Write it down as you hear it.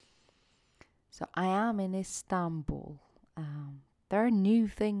So I am in Istanbul. There are new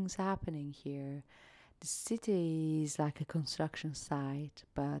things happening here. The city is like a construction site,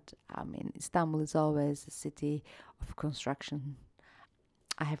 but I mean, Istanbul is always a city of construction.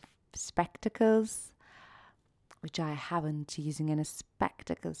 I have spectacles, which I haven't using any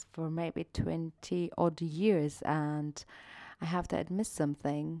spectacles for maybe 20 odd years, and I have to admit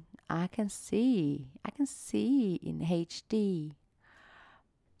something. I can see in HD.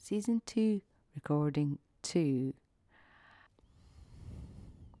 Season 2, recording 2.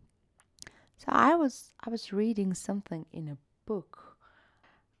 So I was reading something in a book.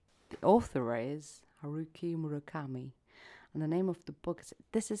 The author is Haruki Murakami, and the name of the book is,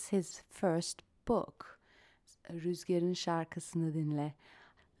 this is his first book. Rüzgarın şarkısını dinle.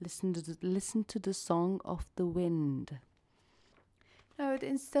 Listen to the song of the wind. No,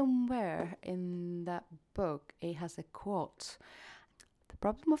 in somewhere in that book it has a quote. The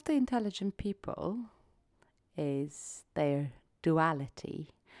problem of the intelligent people is their duality,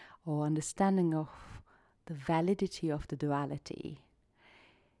 or understanding of the validity of the duality.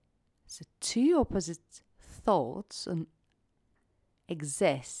 So two opposite thoughts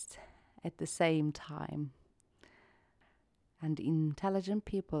exist at the same time. And intelligent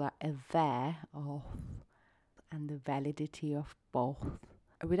people are aware of and the validity of both.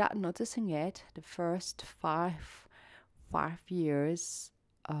 Without noticing it, the first five years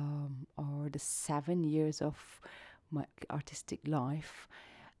or the 7 years of my artistic life,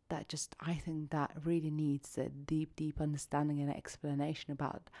 I think that really needs a deep understanding and explanation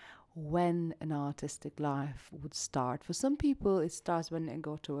about when an artistic life would start. For some people, it starts when they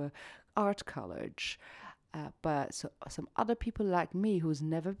go to a art college. But some other people like me who's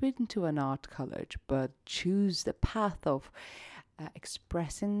never been to an art college but choose the path of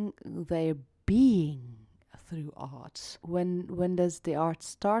expressing their being through art. When does the art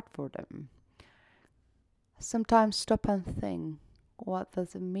start for them? Sometimes stop and think, what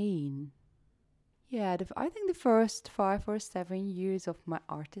does it mean? Yeah, I think the first 5 or 7 years of my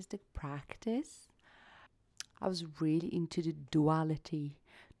artistic practice, I was really into the duality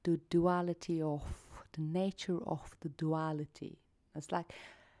of the nature of the duality. It's like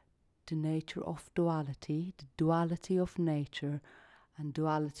the nature of duality, the duality of nature, and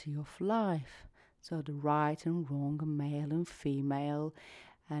duality of life. So the right and wrong, male and female,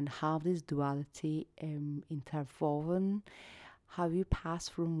 and how this duality interwoven, how you pass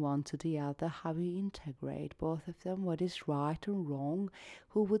from one to the other, how you integrate both of them, what is right and wrong,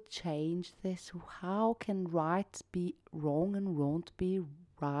 who would change this, how can right be wrong and wrong be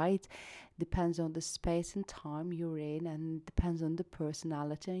right, depends on the space and time you're in, and depends on the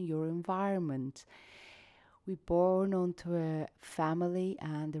personality and your environment. We're born onto a family,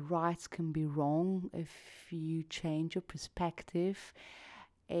 and the rights can be wrong if you change your perspective.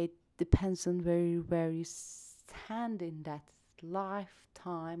 It depends on where you stand in that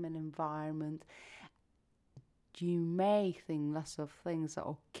lifetime and environment. You may think lots of things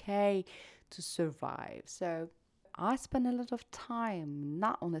are okay to survive. So I spend a lot of time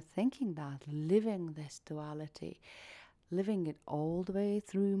not only thinking that, living this duality, living it all the way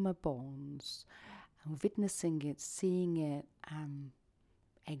through my bones, and witnessing it, seeing it,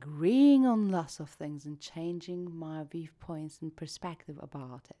 agreeing on lots of things and changing my viewpoints and perspective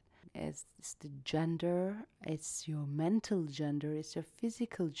about it. It's the gender, it's your mental gender, it's your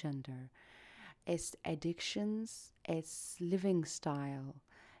physical gender, it's addictions, it's living style,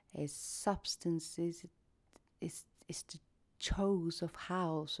 it's substances, it's the choice of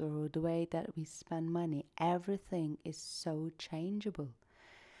house or the way that we spend money. Everything is so changeable.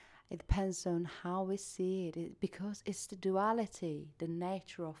 It depends on how we see it, because it's the duality, the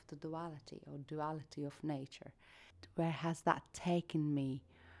nature of the duality, or duality of nature. Where has that taken me?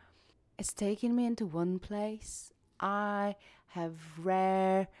 It's taken me into one place. I have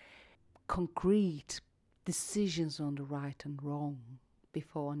rare, concrete decisions on the right and wrong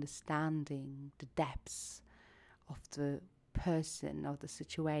before understanding the depths of the person or the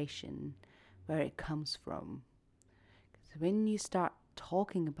situation, where it comes from. Because when you start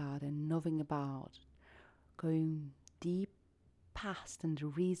talking about and knowing about, going deep past and the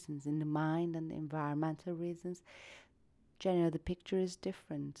reasons in the mind and the environmental reasons, generally the picture is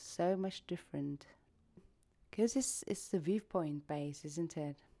different, so much different. Because it's the viewpoint base, isn't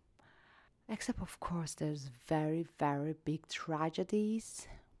it? Except, of course, there's very big tragedies.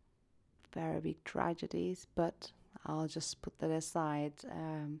 Very big tragedies, but I'll just put that aside.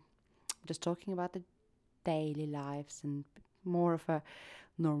 Just talking about the daily lives and more of a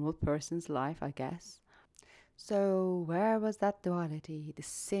normal person's life, I guess. So, where was that duality? The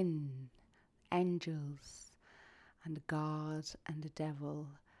sin, angels, and God and the devil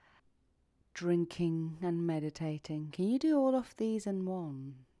drinking and meditating. Can you do all of these in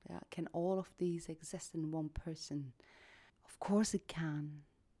one? Yeah, can all of these exist in one person? Of course it can.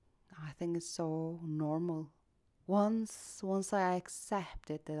 I think it's so normal. Once I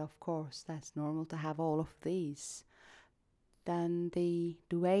accepted that of course that's normal to have all of these, then the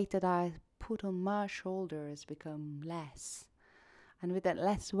weight that I put on my shoulders become less. And with that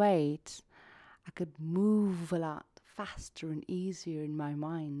less weight, I could move a lot faster and easier in my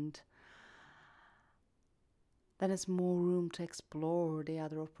mind. Then there's more room to explore the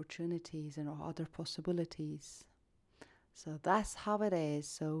other opportunities and other possibilities. So that's how it is.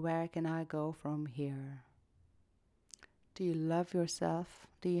 So where can I go from here? Do you love yourself?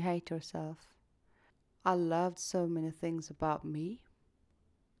 Do you hate yourself? I loved so many things about me,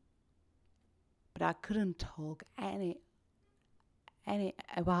 but I couldn't talk any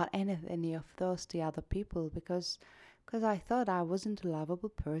about any of those to other people because I thought I wasn't a lovable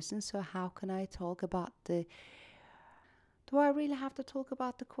person. So how can I talk about the? Do I really have to talk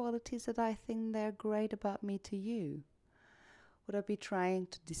about the qualities that I think they're great about me to you? Would I be trying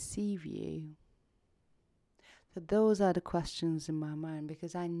to deceive you? So those are the questions in my mind,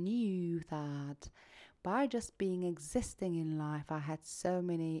 because I knew that by just being existing in life, I had so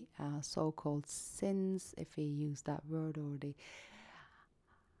many so-called sins, if we use that word,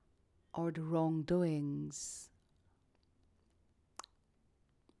 or the wrongdoings.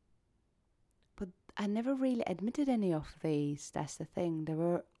 But I never really admitted any of these. That's the thing. They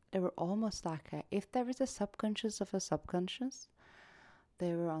were almost like if there is a subconscious of a subconscious,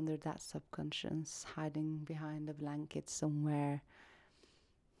 they were under that subconscious, hiding behind a blanket somewhere.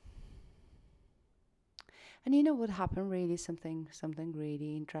 And you know what happened? Really, something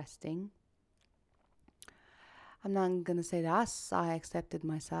really interesting. I'm not gonna say that I accepted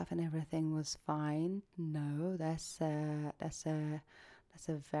myself and everything was fine. No, that's a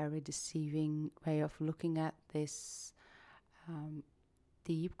very deceiving way of looking at this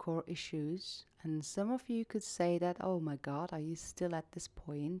deep core issues. And some of you could say that, oh my God, are you still at this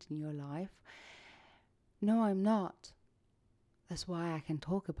point in your life? No, I'm not. That's why I can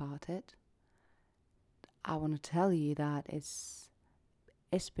talk about it. I want to tell you that it's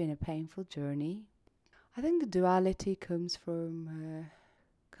been a painful journey. I think the duality comes from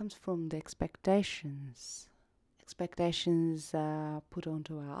the expectations put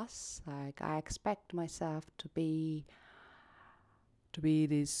onto us. Like, I expect myself to be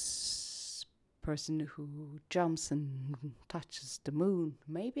this person who jumps and touches the moon.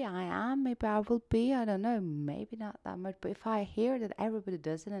 Maybe I am, maybe I will be, I don't know, maybe not that much. But if I hear that everybody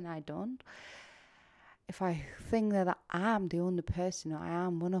does it and I don't, if I think that I am the only person, or I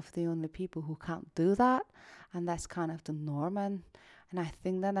am one of the only people who can't do that, and that's kind of the norm, and I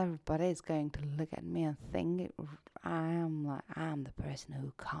think that everybody is going to look at me and think I'm the person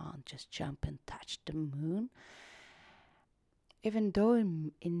who can't just jump and touch the moon. Even though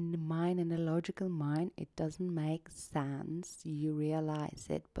in the mind, in the logical mind, it doesn't make sense, you realize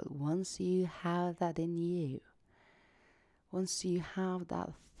it. But once you have that in you, once you have that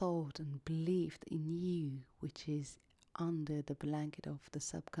thought and belief in you, which is under the blanket of the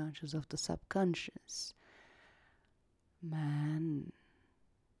subconscious, man,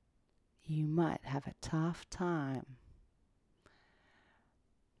 you might have a tough time.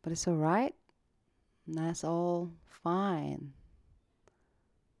 But it's alright. That's all fine.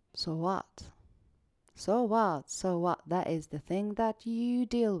 So what? So what? So what? That is the thing that you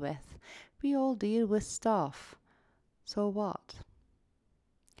deal with. We all deal with stuff. So what?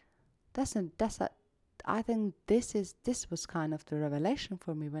 I think this was kind of the revelation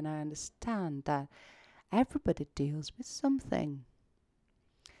for me when I understand that everybody deals with something.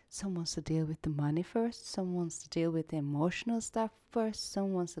 Some wants to deal with the money first, some wants to deal with the emotional stuff first,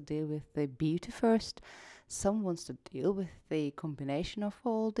 some wants to deal with the beauty first, some wants to deal with the combination of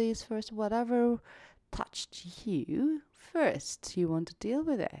all these first. Whatever touched you first, you want to deal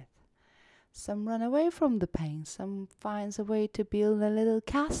with it. Some run away from the pain, some finds a way to build a little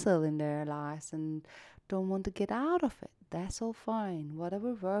castle in their lives and don't want to get out of it. That's all fine,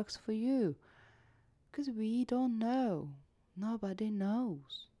 whatever works for you. Because we don't know. Nobody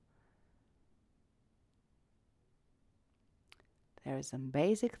knows. There are some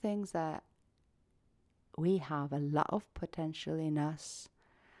basic things that we have a lot of potential in us.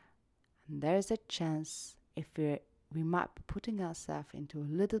 And there's a chance if we might be putting ourselves into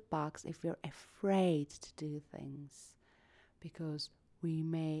a little box if we're afraid to do things, because we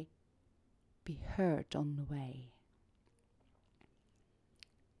may be hurt on the way.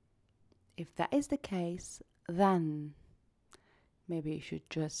 If that is the case, then maybe you should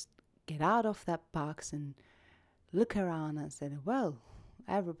just get out of that box and look around and say, well,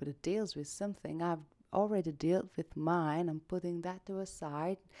 everybody deals with something. I've already dealt with mine. I'm putting that to a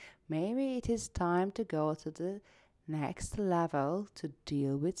side. Maybe it is time to go to the next level to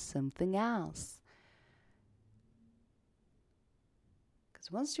deal with something else.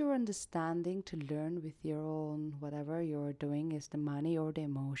 Because once you're understanding to learn with your own, whatever you're doing is the money or the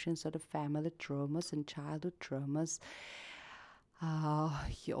emotions or the family traumas and childhood traumas,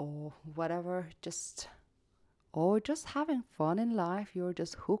 or whatever, or just having fun in life. You're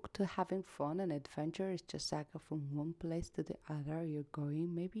just hooked to having fun, and adventure is just like from one place to the other you're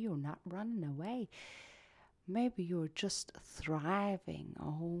going. Maybe you're not running away. Maybe you're just thriving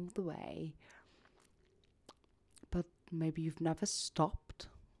all the way. But maybe you've never stopped.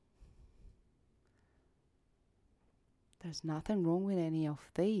 There's nothing wrong with any of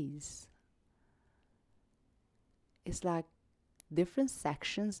these. It's like different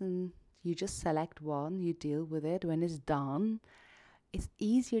sections, and you just select one, you deal with it. When it's done, it's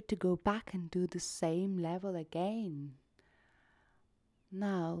easier to go back and do the same level again.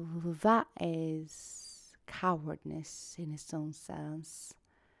 Now, that is cowardness in its own sense,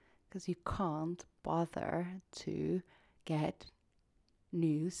 because you can't bother to get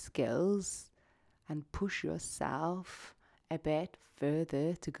new skills and push yourself a bit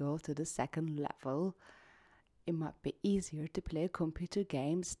further to go to the second level. It might be easier to play computer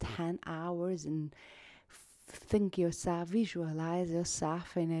games 10 hours and think yourself, visualize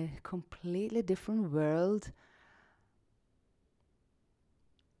yourself in a completely different world.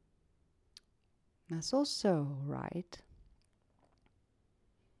 That's also right.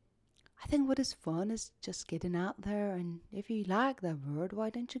 I think what is fun is just getting out there, and if you like that world,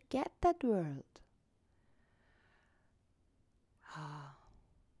 why don't you get that world?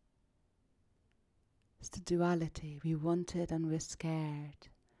 It's the duality. We want it and we're scared.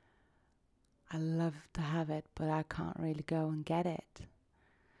 I love to have it, but I can't really go and get it.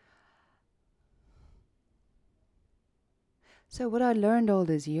 So what I learned all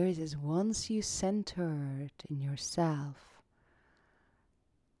these years is once you center it in yourself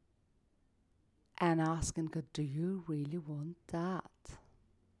and asking God, do you really want that?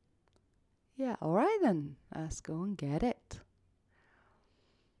 Yeah, all right then, let's go and get it.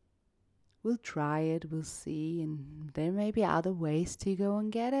 We'll try it, we'll see, and there may be other ways to go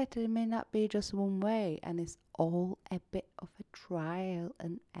and get it. It may not be just one way, and it's all a bit of a trial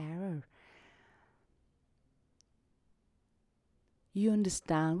and error. You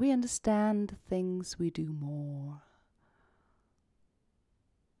understand, we understand things, we do more.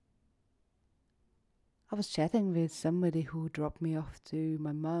 I was chatting with somebody who dropped me off to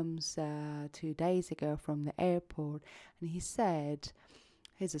my mum's 2 days ago from the airport, and he said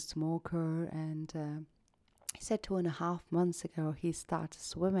he's a smoker, and he said 2.5 months ago he started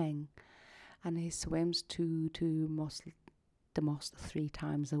swimming, and he swims the most 3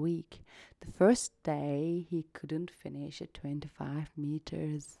 times a week. The first day he couldn't finish at 25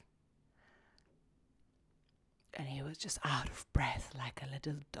 meters, and he was just out of breath like a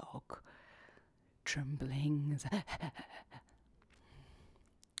little dog, trembling.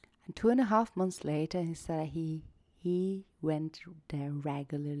 And 2.5 months later, he said he went there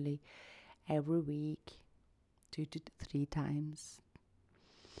regularly every week, 2 to 3 times.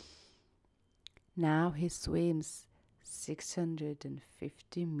 Now he swims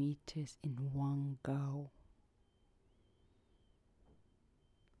 650 meters in one go.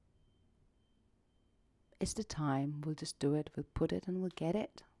 It's the time. We'll just do it. We'll put it and we'll get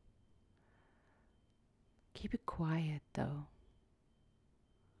it. Keep it quiet though.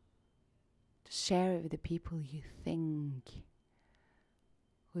 Just share it with the people you think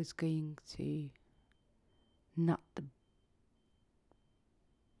who's going to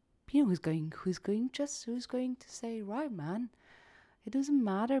who's going to say, right man, it doesn't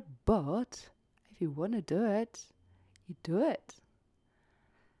matter, but if you want to do it, you do it.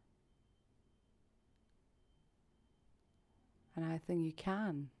 And I think you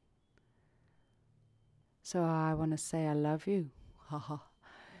can. So I want to say I love you. Haha.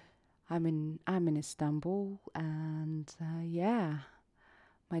 I'm in Istanbul, and yeah,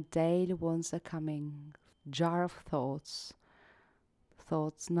 my daily ones are coming. Jar of thoughts.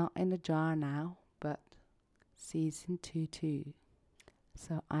 Thoughts not in a jar now, but season 2 too.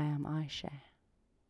 So I am Aisha.